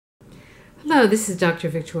Hello, this is Dr.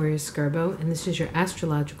 Victoria Skirbo, and this is your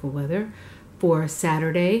astrological weather for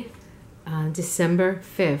Saturday, December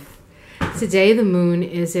 5th. Today the moon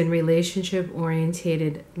is in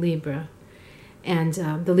relationship-orientated Libra, and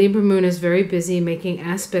the Libra moon is very busy making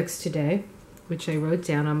aspects today, which I wrote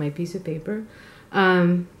down on my piece of paper.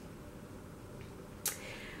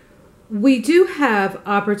 We do have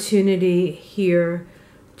opportunity here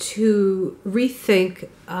to rethink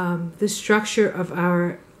the structure of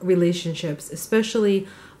our relationships, especially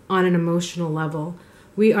on an emotional level.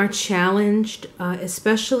 We are challenged,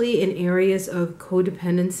 especially in areas of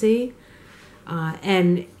codependency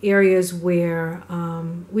and areas where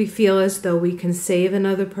we feel as though we can save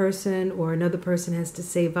another person or another person has to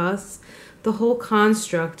save us. The whole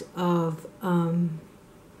construct of kind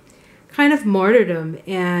of martyrdom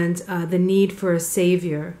and the need for a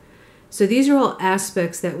savior. So these are all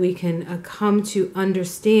aspects that we can come to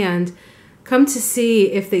understand, come to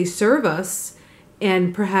see if they serve us,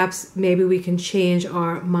 and perhaps maybe we can change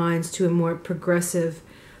our minds to a more progressive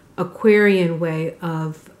Aquarian way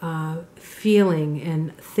of feeling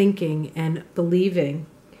and thinking and believing.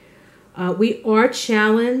 We are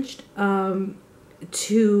challenged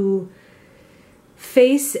to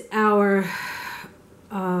face our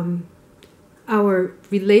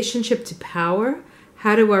relationship to power.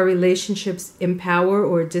 How do our relationships empower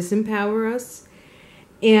or disempower us?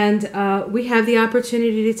 And we have the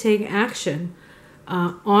opportunity to take action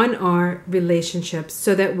on our relationships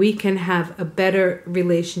so that we can have a better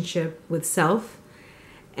relationship with self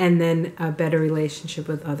and then a better relationship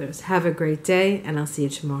with others. Have a great day, and I'll see you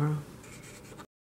tomorrow.